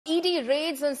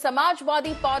raids on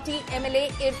Samajwadi Party MLA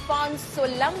Irfan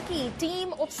Solanki.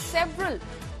 Team of several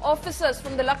officers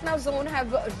from the Lucknow zone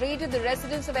have raided the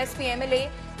residence of SP MLA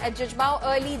at Jajmao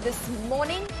early this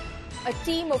morning. A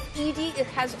team of ED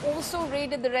has also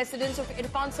raided the residence of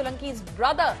Irfan Solanki's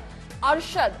brother,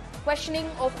 Arshad. Questioning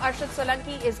of Arshad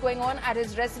Solanki is going on at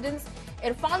his residence.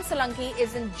 Irfan Solanki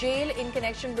is in jail in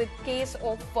connection with case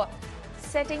of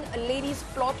setting a lady's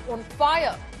plot on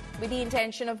fire with the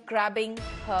intention of grabbing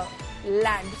her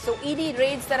land. So ED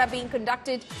raids that are being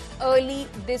conducted early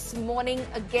this morning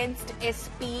against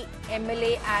SP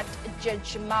MLA at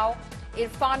Jajmao.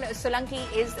 Irfan Solanki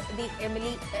is the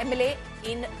MLA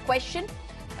in question.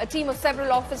 A team of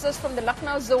several officers from the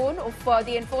Lucknow zone of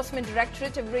the Enforcement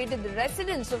Directorate have raided the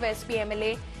residence of SP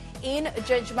MLA in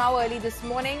Jajmao early this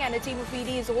morning, and a team of ED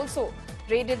has also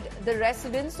raided the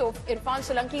residence of Irfan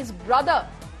Solanki's brother,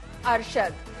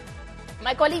 Arshad.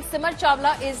 My colleague Simar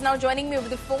Chawla is now joining me over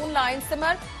the phone line.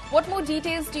 Simar, what more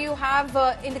details do you have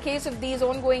in the case of these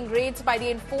ongoing raids by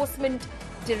the Enforcement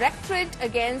Directorate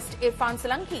against Irfan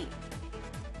Solanki?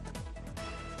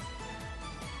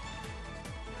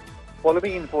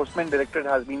 Following Enforcement Directorate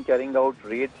has been carrying out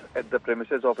raids at the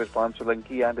premises of Irfan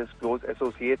Solanki and his close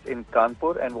associates in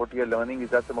Kanpur, and what we are learning is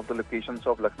that some of the locations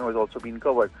of Lucknow has also been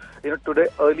covered. Today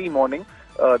early morning,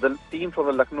 the team from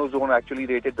the Lucknow zone actually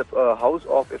raided the house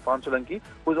of Irfan Solanki,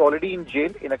 who is already in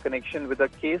jail in a connection with a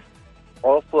case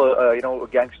of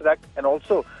Gangster Act, and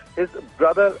also his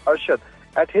brother Arshad.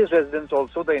 At his residence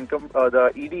also,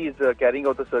 the ED is carrying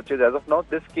out the searches. As of now,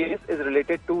 this case is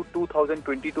related to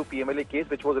 2022 PMLA case,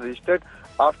 which was registered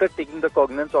after taking the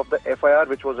cognizance of the FIR,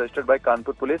 which was registered by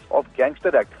Kanpur Police of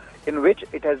Gangster Act, in which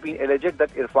it has been alleged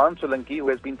that Irfan Solanki, who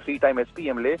has been 3-time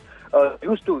SP MLA,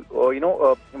 used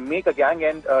to make a gang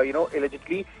and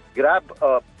allegedly grab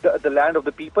the land of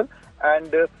the people,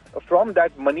 and from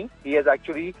that money he has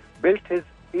actually built his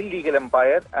illegal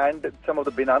empire, and some of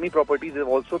the Benami properties have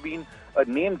also been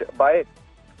named by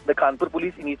the Kanpur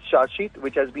police in its charge sheet,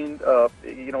 which has been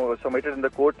submitted in the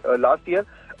court last year.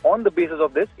 On the basis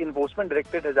of this, Enforcement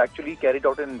Directorate has actually carried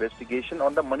out an investigation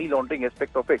on the money laundering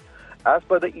aspect of it. As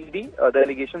per the ED, the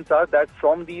allegations are that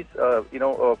from these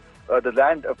the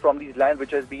land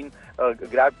which has been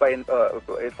grabbed by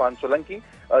Irfan Solanki,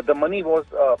 the money was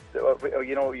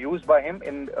used by him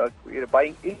in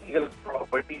buying illegal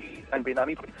property and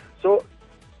Benami. So,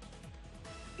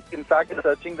 in fact,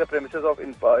 searching the premises of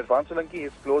Irfan Solanki,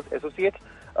 his close associates.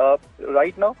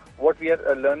 Right now, what we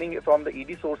are learning from the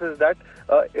ED sources is that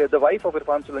the wife of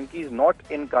Irfan Solanki is not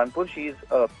in Kanpur. She is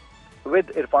with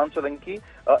Irfan Solanki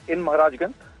in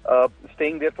Maharajganj,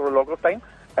 staying there for a longer time.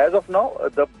 As of now,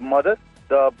 the mother,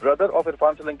 the brother of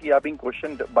Irfan Solanki are being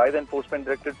questioned by the Enforcement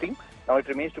Directorate team. Now it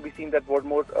remains to be seen that what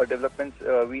more developments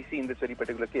we see in this very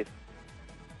particular case.